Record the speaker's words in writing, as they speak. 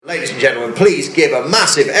Ladies and gentlemen, please give a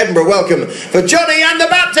massive Edinburgh welcome for Johnny and the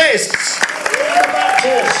Baptists!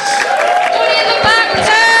 Johnny and the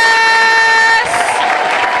Baptists!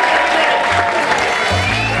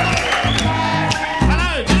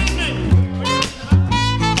 Hello!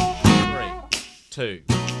 3, 2,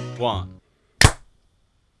 1.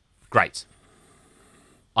 Great.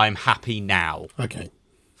 I'm happy now. Okay.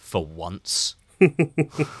 For once.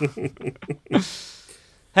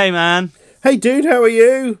 Hey, man. Hey, dude, how are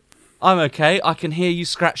you? I'm okay. I can hear you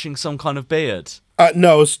scratching some kind of beard.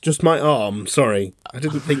 No, it's just my arm. Sorry. I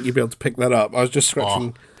didn't think you'd be able to pick that up. I was just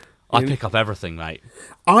scratching. I pick up everything, mate.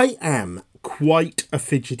 I am quite a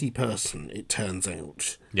fidgety person, it turns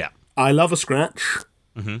out. Yeah. I love a scratch.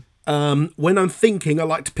 Mm-hmm. When I'm thinking, I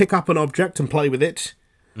like to pick up an object and play with it.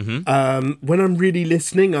 Mm-hmm. When I'm really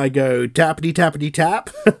listening, I go tappity tappity tap.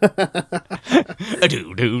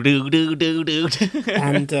 Do do do do do do.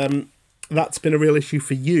 And that's been a real issue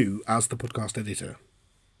for you as the podcast editor.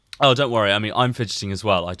 Oh, don't worry. I mean, I'm fidgeting as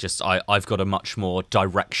well. I've got a much more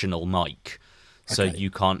directional mic, so Okay. you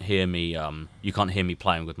can't hear me. You can't hear me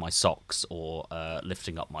playing with my socks or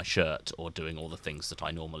lifting up my shirt or doing all the things that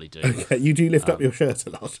I normally do. Okay, you do lift up your shirt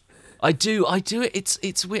a lot. I do it.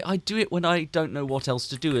 It's weird. I do it when I don't know what else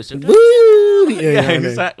to do. It's Woo! yeah, I know.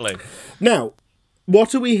 exactly. Now,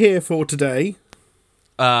 what are we here for today?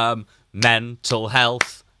 Mental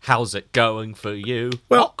health. How's it going for you?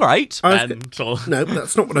 Well, Not great. I was Mental. No,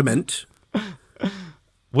 that's not what I meant.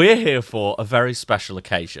 We're here for a very special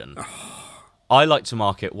occasion. I like to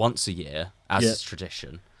mark it once a year, as is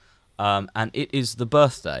tradition. And it is the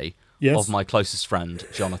birthday of my closest friend,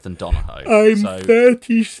 Jonathan Donahoe. I'm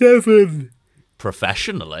 37.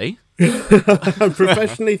 Professionally. I'm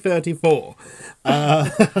professionally 34.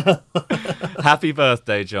 Happy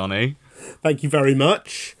birthday, Johnny. Thank you very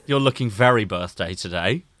much. You're looking very birthday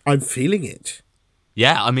today. I'm feeling it.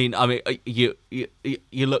 Yeah, I mean, you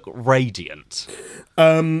look radiant.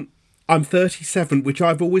 I'm 37, which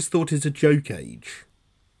I've always thought is a joke age.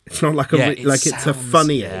 It's not like it's a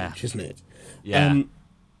funny age, isn't it? Yeah.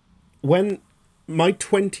 When my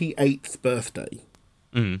 28th birthday,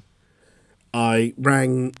 I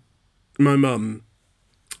rang my mum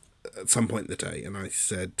at some point in the day, and I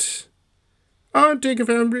said, "Oh, Dick,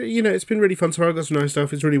 it's been really fun. So I got some nice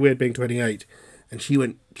stuff. It's really weird being 28." And she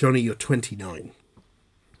went, "Johnny, you're 29."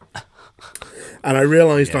 And I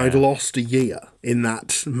realised I'd lost a year in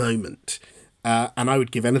that moment, and I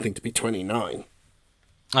would give anything to be 29.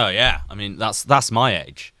 Oh yeah, I mean that's my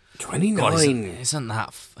age. 29. God, isn't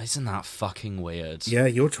that fucking weird? Yeah,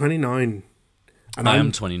 you're 29. And I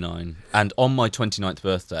am 29, and on my 29th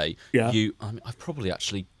birthday, Yeah. I've probably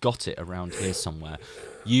actually got it around here somewhere.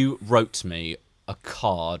 You wrote me a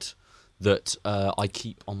card that I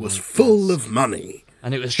keep on was my full desk. of money.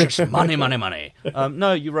 And it was just money, money, money.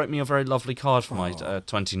 No, you wrote me a very lovely card for my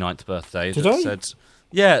 29th birthday. Did that I? Said,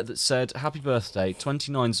 that said, happy birthday,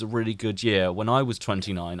 29's a really good year. When I was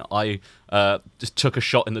 29, I just took a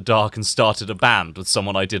shot in the dark and started a band with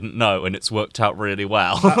someone I didn't know, and it's worked out really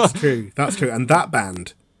well. That's true. That's true. And that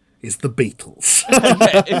band is the Beatles.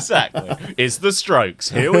 Yeah, exactly. It's the Strokes.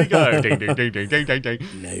 Here we go. Ding, ding, ding, ding, ding, ding, ding.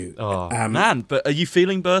 No. Oh, man, but are you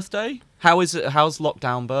feeling birthday? How is it? How's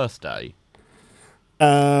lockdown birthday?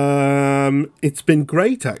 It's been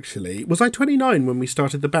great, actually. Was I 29 when we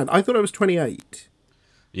started the band? I thought I was 28.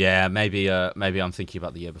 Yeah, maybe I'm thinking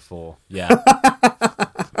about the year before. Yeah.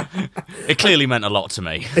 It clearly meant a lot to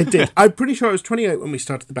me. It did. I'm pretty sure I was 28 when we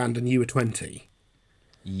started the band and you were 20.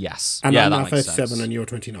 Yes. And yeah, I'm that now makes 37 sense. and you're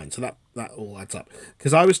 29. So that all adds up.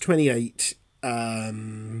 Because I was 28,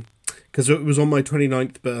 because it was on my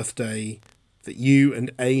 29th birthday that you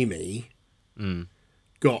and Amy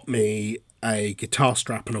got me a guitar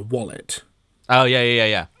strap and a wallet. Oh,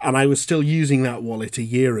 yeah. And I was still using that wallet a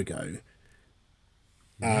year ago.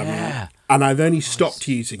 Yeah. And I've only stopped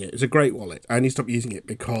using it. It was a great wallet. I only stopped using it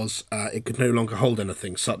because it could no longer hold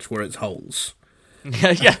anything, such were its holes.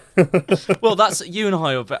 Yeah. Well, that's you and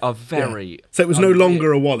I are very. So it was no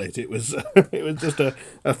longer a wallet. It was it was just a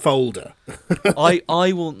folder. I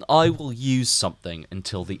will use something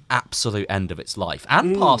until the absolute end of its life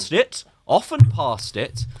and past it. Often past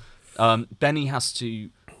it. Benny has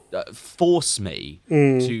to force me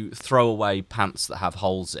to throw away pants that have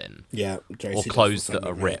holes in. Yeah, JC or does clothes the that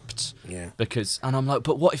same, are yeah. ripped. Yeah. And I'm like,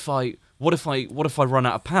 but what if I run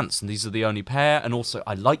out of pants and these are the only pair? And also,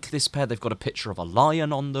 I like this pair. They've got a picture of a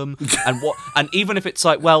lion on them. And even if it's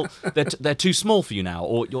like, well, they're too small for you now,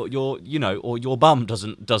 or your bum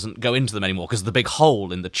doesn't go into them anymore because of the big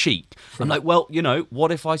hole in the cheek. I'm like, well,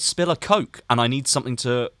 what if I spill a Coke and I need something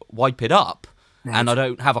to wipe it up, and I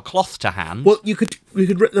don't have a cloth to hand? Well, we could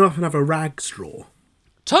rip them up and have a rag straw.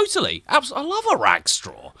 Totally. I love a rag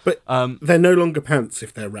straw. But they're no longer pants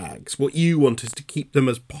if they're rags. What you want is to keep them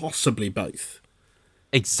as possibly both.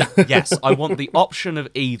 Exactly. Yes, I want the option of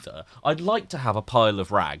either. I'd like to have a pile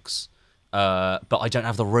of rags, but I don't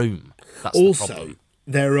have the room. That's the Also, problem.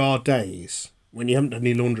 there are days when you haven't done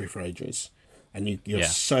any laundry for ages, and you're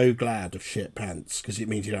so glad of shit pants because it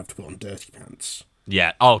means you don't have to put on dirty pants.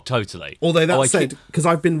 Yeah. Oh, totally. Although that said, because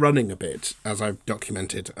I've been running a bit, as I've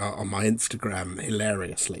documented on my Instagram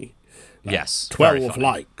hilariously. Yes. 12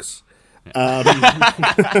 likes. I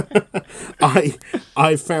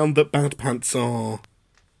found that bad pants are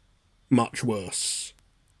much worse.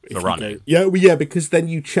 For running. Yeah, because then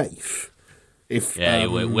you chafe. If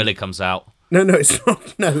Willie comes out. No, it's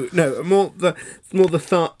not. No, more the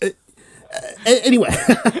thought. Anyway,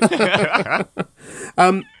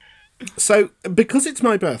 so because it's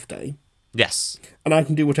my birthday, Yes. and I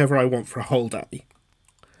can do whatever I want for a whole day,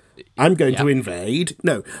 I'm going to invade.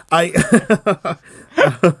 No,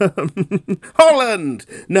 Holland.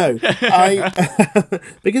 No,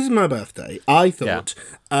 because it's my birthday. I thought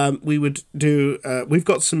we would do. We've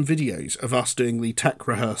got some videos of us doing the tech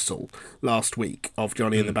rehearsal last week of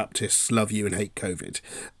Johnny and the Baptists' "Love You and Hate COVID,"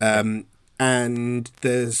 and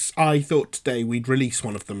I thought today we'd release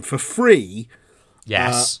one of them for free.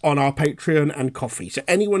 Yes. On our Patreon and Coffee. So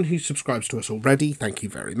anyone who subscribes to us already, thank you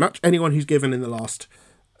very much. Anyone who's given in the last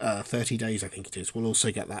 30 days, I think it is, will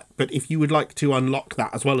also get that. But if you would like to unlock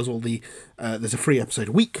that, as well as all the... there's a free episode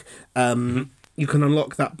a week. You can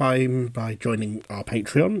unlock that by joining our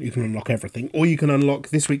Patreon. You can unlock everything. Or you can unlock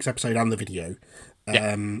this week's episode and the video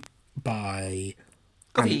by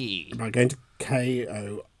going to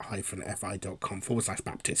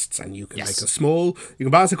ko-fi.com/Baptists, and you can make a small... You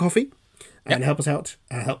can buy us a coffee and help us out,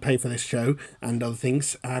 help pay for this show and other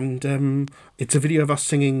things. And it's a video of us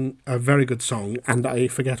singing a very good song, and I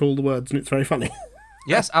forget all the words, and it's very funny.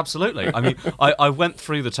 Yes, absolutely. I mean, I went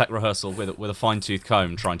through the tech rehearsal with a fine-tooth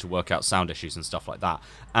comb trying to work out sound issues and stuff like that.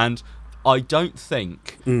 And I don't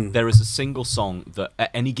think there is a single song that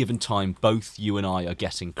at any given time both you and I are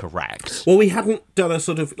getting correct. Well, we hadn't done a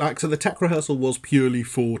sort of so the tech rehearsal was purely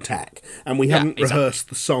for tech, and we hadn't rehearsed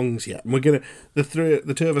the songs yet. And we're gonna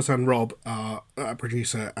the two of us and Rob, our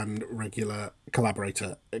producer and regular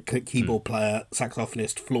collaborator, keyboard player,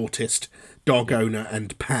 saxophonist, flautist, dog owner,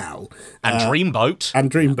 and pal, and Dreamboat.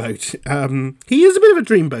 He is a bit of a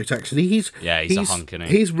dreamboat, actually. He's a hunk, isn't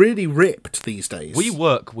he? He's really ripped these days. We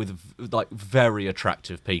work with very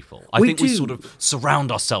attractive people. I think we sort of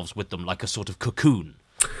surround ourselves with them like a sort of cocoon.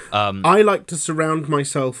 I like to surround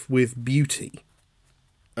myself with beauty,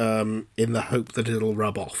 in the hope that it'll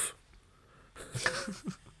rub off.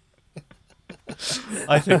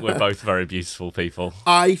 I think we're both very beautiful people.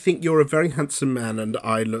 I think you're a very handsome man and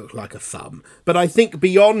I look like a thumb. But I think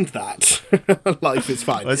beyond that, life is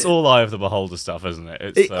fine. It's all eye of the beholder stuff, isn't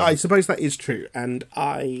it? I suppose that is true. And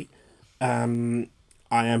I am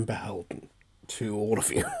beholden to all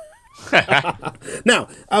of you. Now,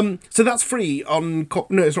 so that's free on...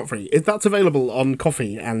 No, it's not free. That's available on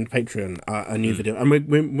Coffee and Patreon, a new video. And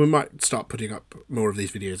we might start putting up more of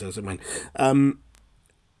these videos as and when.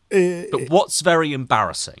 But what's very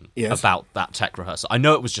embarrassing about that tech rehearsal, I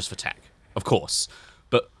know it was just for tech, of course,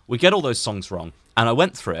 but we get all those songs wrong, and I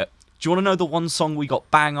went through it. Do you want to know the one song we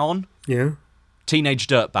got bang on? Yeah. Teenage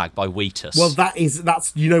Dirtbag by Wheatus. Well,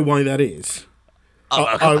 that's you know why that is.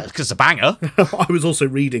 Because it's a banger. I was also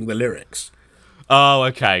reading the lyrics. Oh,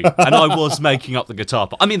 okay. And I was making up the guitar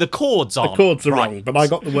part. I mean, the chords aren't The chords are right. wrong, but I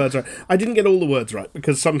got the words right. I didn't get all the words right,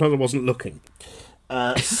 because sometimes I wasn't looking.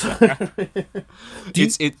 Can I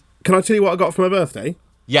tell you what I got for my birthday?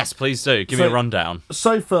 Yes, please do. Give me a rundown.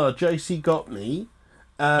 So far, Josie got me...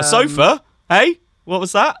 a sofa? Hey? What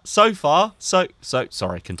was that? So far?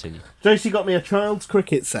 Sorry, continue. Josie got me a child's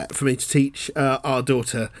cricket set for me to teach our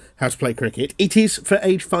daughter how to play cricket. It is for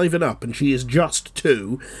age 5 and up, and she is just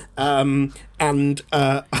 2. I've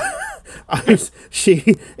got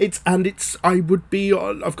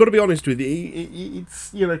to be honest with you.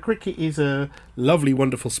 It's cricket is a lovely,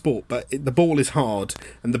 wonderful sport, but the ball is hard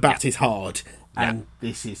and the bat is hard, and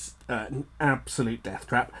this is an absolute death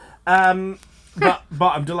trap. But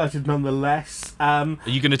I'm delighted nonetheless. Are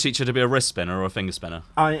you going to teach her to be a wrist spinner or a finger spinner?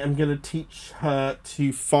 I am going to teach her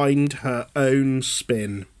to find her own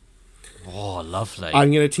spin. Oh, lovely!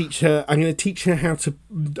 I'm going to teach her how to.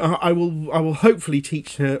 I will hopefully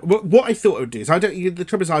teach her. What I thought I would do is the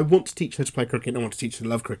trouble is I want to teach her to play cricket. I want to teach her to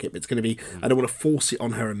love cricket, but it's going to be I don't want to force it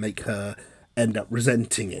on her and make her end up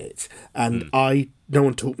resenting it. And no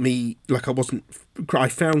one taught me I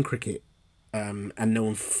found cricket. And no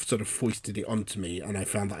one sort of foisted it onto me, and I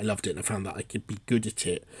found that I loved it, and I found that I could be good at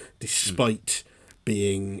it despite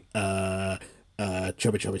being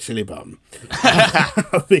Chubby Chubby Silly Bum,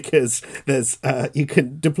 because there's you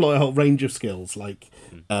can deploy a whole range of skills like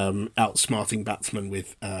outsmarting batsmen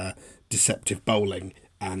with deceptive bowling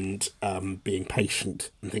and being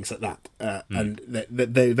patient and things like that. And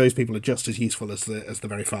those people are just as useful as the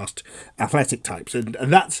very fast athletic types. And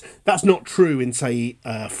that's not true in, say,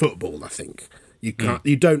 football, I think. You can't.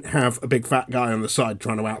 You don't have a big fat guy on the side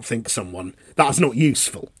trying to outthink someone. That's not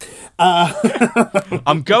useful.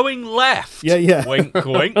 I'm going left. Yeah. Wink,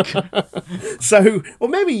 wink. So, or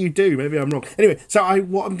maybe you do. Maybe I'm wrong. Anyway, so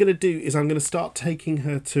what I'm going to do is I'm going to start taking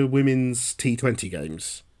her to women's T20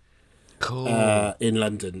 games. Cool. In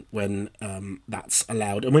London when that's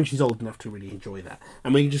allowed, and when she's old enough to really enjoy that.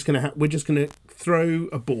 And we're just gonna throw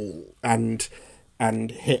a ball and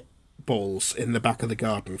hit balls in the back of the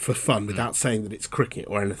garden for fun without saying that it's cricket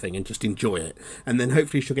or anything, and just enjoy it. And then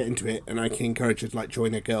hopefully she'll get into it, and I can encourage her to like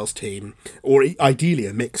join a girls' team or ideally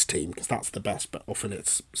a mixed team, because that's the best. But often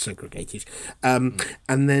it's segregated. And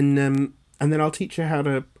then I'll teach her how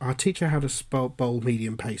to bowl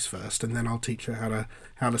medium pace first, and then I'll teach her how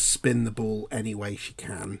to spin the ball any way she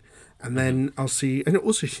can, and then I'll see. And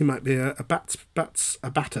also, she might be a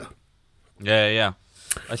batter. Yeah.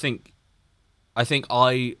 I think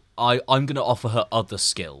I'm going to offer her other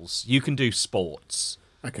skills. You can do sports.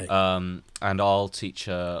 Okay. And I'll teach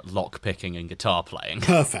her lock picking and guitar playing.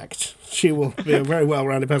 Perfect. She will be a very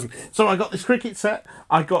well-rounded person. So I got this cricket set.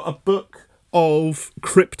 I got a book of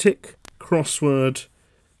cryptic crosswords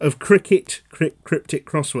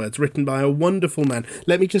written by a wonderful man.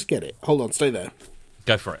 Let me just get it. Hold on, stay there.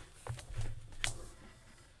 Go for it.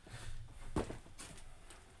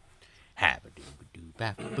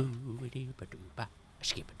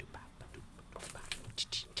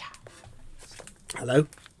 Hello?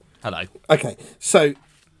 Hello. Okay, so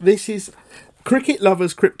this is Cricket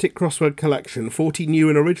Lovers Cryptic Crossword Collection, 40 New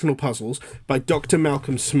and Original Puzzles by Dr.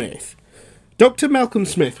 Malcolm Smith. Dr. Malcolm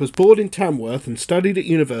Smith was born in Tamworth and studied at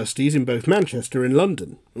universities in both Manchester and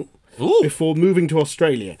London. Before moving to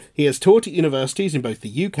Australia. He has taught at universities in both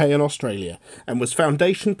the UK and Australia, and was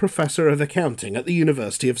Foundation Professor of Accounting at the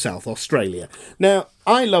University of South Australia. Now,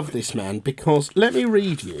 I love this man because, let me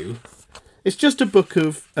read you, it's just a book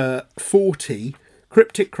of 40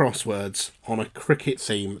 cryptic crosswords on a cricket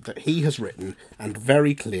theme that he has written and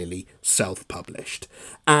very clearly self-published.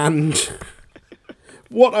 And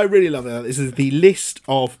what I really love about this is the list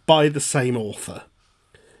of by the same author.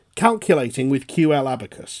 Calculating with QL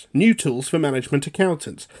Abacus. New tools for management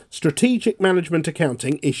accountants. Strategic management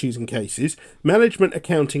accounting, issues and cases. Management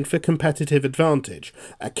accounting for competitive advantage.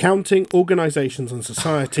 Accounting, organisations and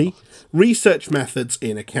society. Research methods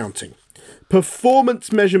in accounting.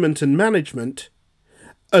 Performance measurement and management.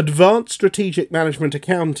 Advanced strategic management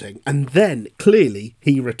accounting. And then, clearly,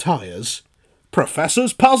 he retires.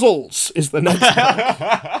 Professor's Puzzles is the next one.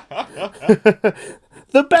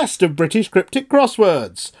 The best of British cryptic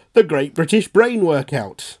crosswords. The Great British Brain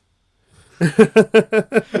Workout.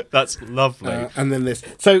 That's lovely. And then this.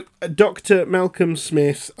 So, Dr. Malcolm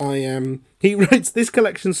Smith, he writes, this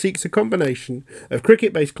collection seeks a combination of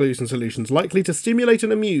cricket-based clues and solutions likely to stimulate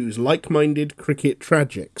and amuse like-minded cricket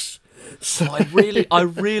tragics. So I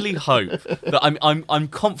really hope that I'm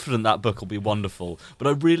confident that book will be wonderful, but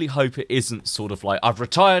I really hope it isn't sort of like I've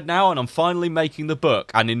retired now and I'm finally making the book,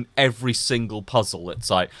 and in every single puzzle it's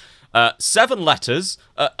like 7 letters,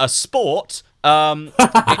 a sport.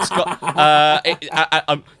 It's got.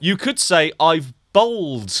 You could say I've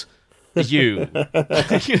bowled you.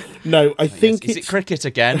 No, I think is it cricket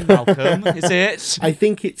again, Malcolm? Is it? I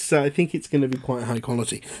think it's going to be quite high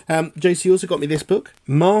quality. JC also got me this book,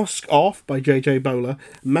 Mask Off by J.J. Bowler,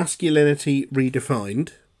 Masculinity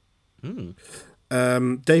Redefined.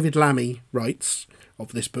 David Lammy writes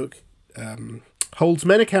of this book, holds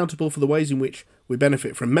men accountable for the ways in which we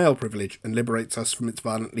benefit from male privilege and liberates us from its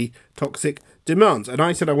violently toxic demands. And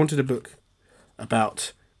I said I wanted a book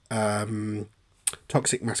about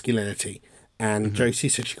toxic masculinity, and Josie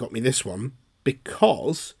said she got me this one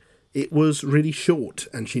because it was really short,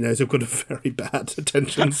 and she knows I've got a very bad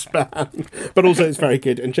attention span, but also it's very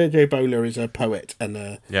good. And J.J. Bowler is a poet and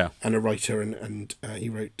a writer, and he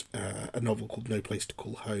wrote a novel called No Place to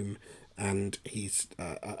Call Home, and he's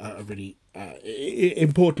a really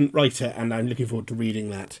important writer, and I'm looking forward to reading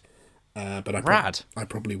that. But I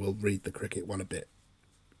probably will read the cricket one a bit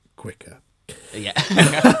quicker. Yeah.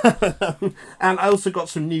 And I also got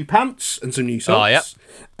some new pants and some new socks.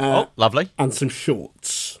 Lovely. And some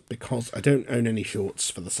shorts, because I don't own any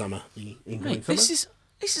shorts for the summer. Mate, this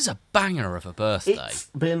is a banger of a birthday. It's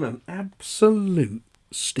been an absolute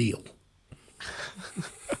steal.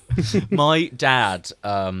 My dad,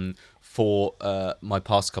 for my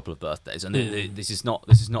past couple of birthdays, and this is not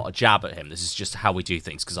a jab at him. This is just how we do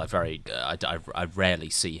things, because I rarely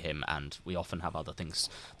see him, and we often have other things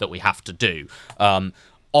that we have to do.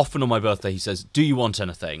 Often on my birthday, he says, "Do you want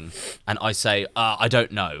anything?" And I say, "I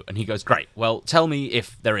don't know." And he goes, "Great. Well, tell me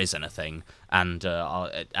if there is anything, and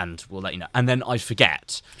we'll let you know." And then I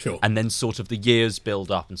forget. Sure. And then sort of the years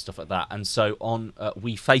build up and stuff like that. And so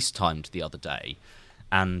we FaceTimed the other day,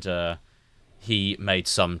 and he made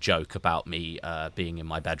some joke about me being in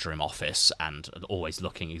my bedroom office and always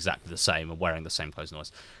looking exactly the same and wearing the same clothes and all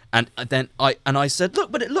this. And then I said, "Look,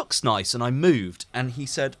 but it looks nice." And I moved, and he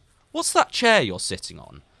said, "What's that chair you're sitting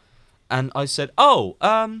on?" And I said, "Oh,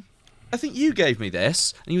 I think you gave me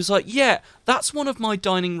this." And he was like, "Yeah, that's one of my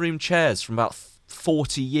dining room chairs from about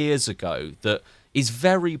 40 years ago that is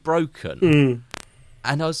very broken."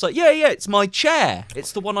 And I was like, yeah, it's my chair.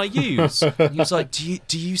 It's the one I use." And he was like,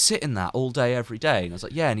 do you sit in that all day, every day? And I was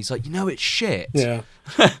like, "Yeah." And he's like, "It's shit." Yeah.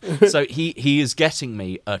 So he is getting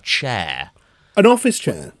me a chair. An office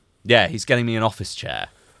chair? Yeah, he's getting me an office chair,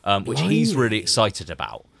 which he's really excited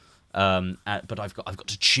about. But I've got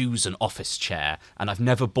to choose an office chair, and I've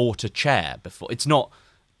never bought a chair before. It's not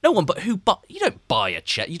no one, but you don't buy a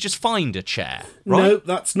chair. You just find a chair, right? No,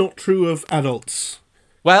 that's not true of adults.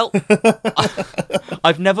 Well,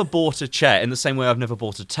 I've never bought a chair in the same way I've never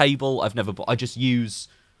bought a table. I just use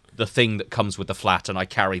the thing that comes with the flat, and I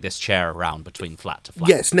carry this chair around between flat to flat.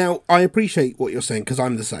 Yes, now, I appreciate what you're saying, because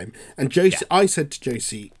I'm the same. And Josie, I said to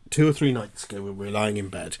Josie 2 or 3 nights ago when we were lying in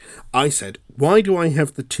bed, I said, "Why do I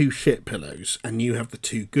have the 2 shit pillows and you have the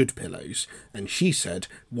 2 good pillows?" And she said,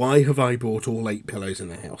 "Why have I bought all 8 pillows in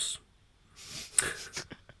the house?"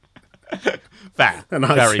 Fair. And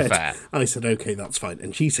Very fair. I said, "Okay, that's fine."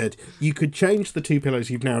 And she said, "You could change the 2 pillows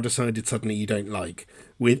you've now decided suddenly you don't like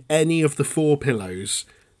with any of the 4 pillows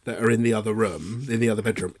that are in the other room, in the other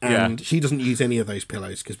bedroom." And she doesn't use any of those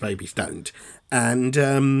pillows because babies don't. And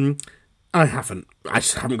I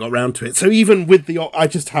just haven't got around to it. So even with I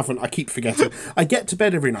just haven't. I keep forgetting. I get to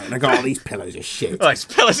bed every night and I go, "Oh, these pillows are shit." These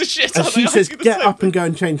pillows are shit. And she says, "Get up and go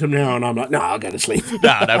and change them now." And I'm like, "No, I'll go to sleep."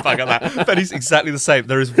 No, fuck that. Benny's exactly the same.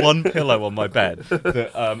 There is one pillow on my bed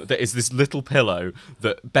that is this little pillow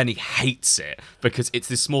that Benny hates it because it's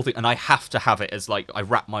this small thing, and I have to have it as like I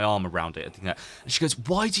wrap my arm around it. And she goes,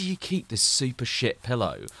 "Why do you keep this super shit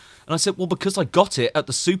pillow?" And I said, "Well, because I got it at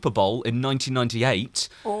the Super Bowl in 1998.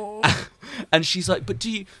 And she's like, "But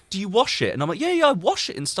do you wash it?" And I'm like, yeah, I wash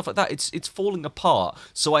it and stuff like that. It's falling apart,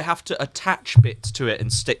 so I have to attach bits to it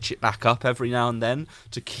and stitch it back up every now and then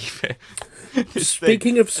to keep it."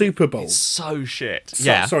 Speaking of Super Bowl, it's so shit.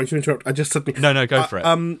 Sorry to interrupt. I just suddenly no, go for it.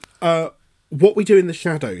 What We Do in the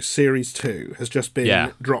Shadows Series 2 has just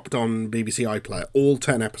been dropped on BBC iPlayer. All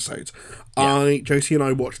 10 episodes. Yeah. Josie and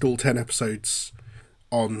I watched all 10 episodes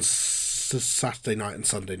on Saturday night and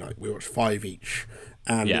Sunday night. We watched 5 each.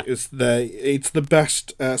 And it's the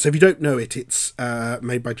best. So if you don't know it, it's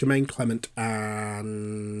made by Jermaine Clement and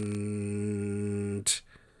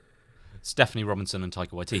Stephanie Robinson and Taika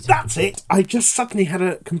Waititi. That's it. I just suddenly had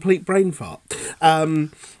a complete brain fart.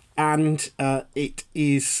 And it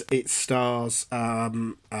stars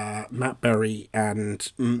Matt Berry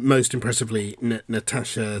and most impressively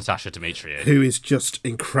Natasha Demetriou, who is just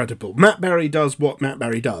incredible. Matt Berry does what Matt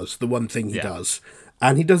Berry does, the one thing he does.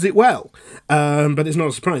 And he does it well, but it's not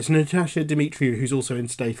a surprise. Natasha Demetriou, who's also in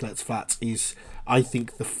Stay Flet's Flats, is, I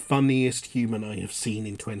think, the funniest human I have seen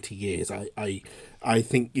in 20 years. I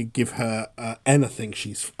think you give her anything,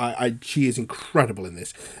 she is incredible in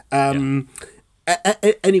this.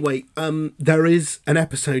 Anyway, there is an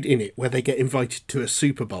episode in it where they get invited to a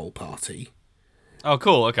Super Bowl party. Oh,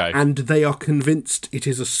 cool, okay. And they are convinced it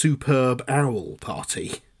is a superb owl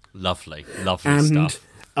party. Lovely stuff.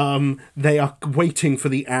 They are waiting for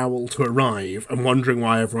the owl to arrive and wondering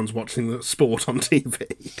why everyone's watching the sport on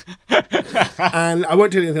TV. And I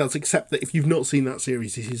won't tell you anything else except that if you've not seen that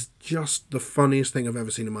series, it is just the funniest thing I've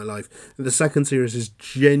ever seen in my life. And the second series is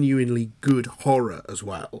genuinely good horror as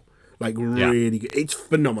well. Like, really good. It's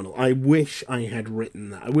phenomenal. I wish I had written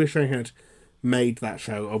that. I wish I had made that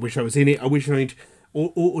show. I wish I was in it. I wish I'd...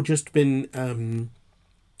 Or just been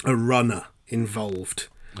a runner involved.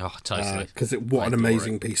 Oh, totally. Because what an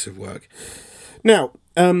amazing piece of work. Now,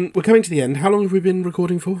 we're coming to the end. How long have we been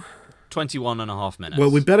recording for? 21 and a half minutes.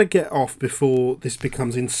 Well, we better get off before this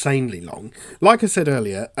becomes insanely long. Like I said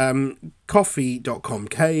earlier, ko-fi.com,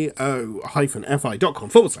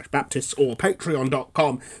 ko-fi.com/Baptists or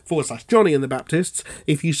patreon.com/Johnny and the Baptists.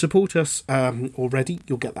 If you support us already,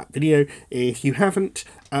 you'll get that video. If you haven't,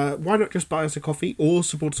 why not just buy us a coffee or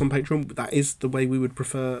support us on Patreon? That is the way we would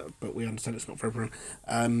prefer, but we understand it's not for everyone.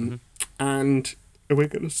 And and we're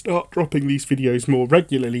going to start dropping these videos more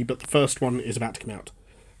regularly, but the first one is about to come out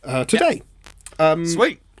today.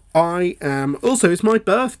 Sweet. I am... Also, it's my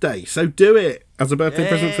birthday, so do it as a birthday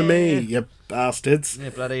present for me, you bastards. You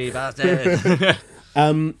bloody bastard.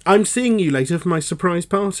 I'm seeing you later for my surprise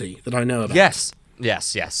party that I know about. Yes.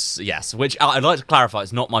 Which I'd like to clarify,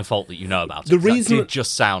 it's not my fault that you know about it. The reason that did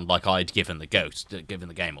just sound like I'd given the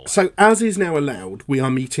game away. So, as is now allowed, we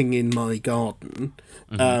are meeting in my garden.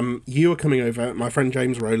 You are coming over, my friend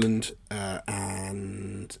James Rowland,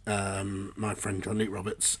 and my friend John Luke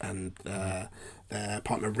Roberts, and their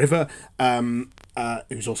partner River,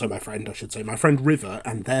 who's also my friend, I should say, my friend River,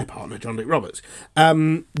 and their partner John Luke Roberts.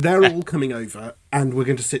 They're all coming over, and we're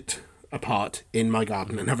going to sit apart in my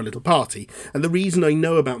garden and have a little party. And the reason I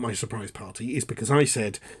know about my surprise party is because I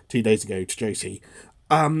said 2 days ago to Josie,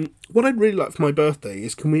 what I'd really like for my birthday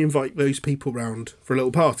is, can we invite those people round for a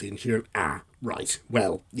little party? And she went, right,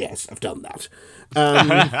 well, yes, I've done that.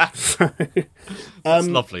 That's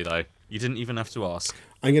lovely, though. You didn't even have to ask.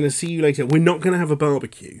 I'm going to see you later. We're not going to have a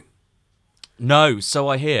barbecue. No, so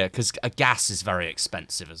I hear, because gas is very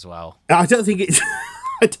expensive as well. I don't think it's...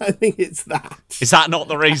 I don't think it's that. Is that not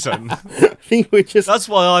the reason? I think we're just... That's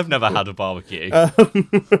why I've never had a barbecue. I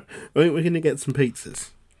think we're going to get some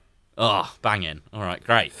pizzas. Oh, banging. All right,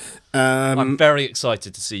 great. I'm very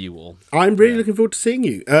excited to see you all. I'm really looking forward to seeing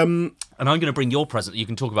you. And I'm going to bring your present. You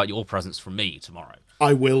can talk about your presents from me tomorrow.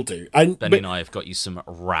 I will do. Benny and I have got you some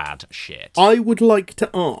rad shit. I would like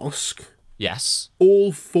to ask... Yes?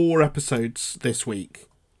 All 4 episodes this week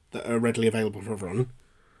that are readily available for everyone...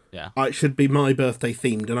 Yeah. It should be my birthday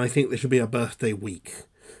themed, and I think there should be a birthday week.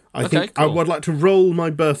 I think cool. I would like to roll my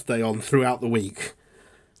birthday on throughout the week.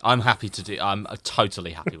 I'm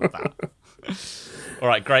totally happy with that. All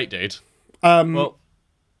right, great, dude. Well,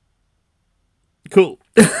 cool.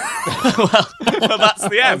 well, that's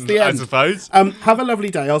the end, I suppose. Have a lovely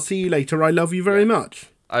day. I'll see you later. I love you very much.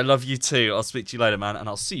 I love you too. I'll speak to you later, man, and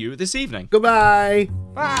I'll see you this evening. Goodbye.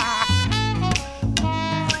 Bye.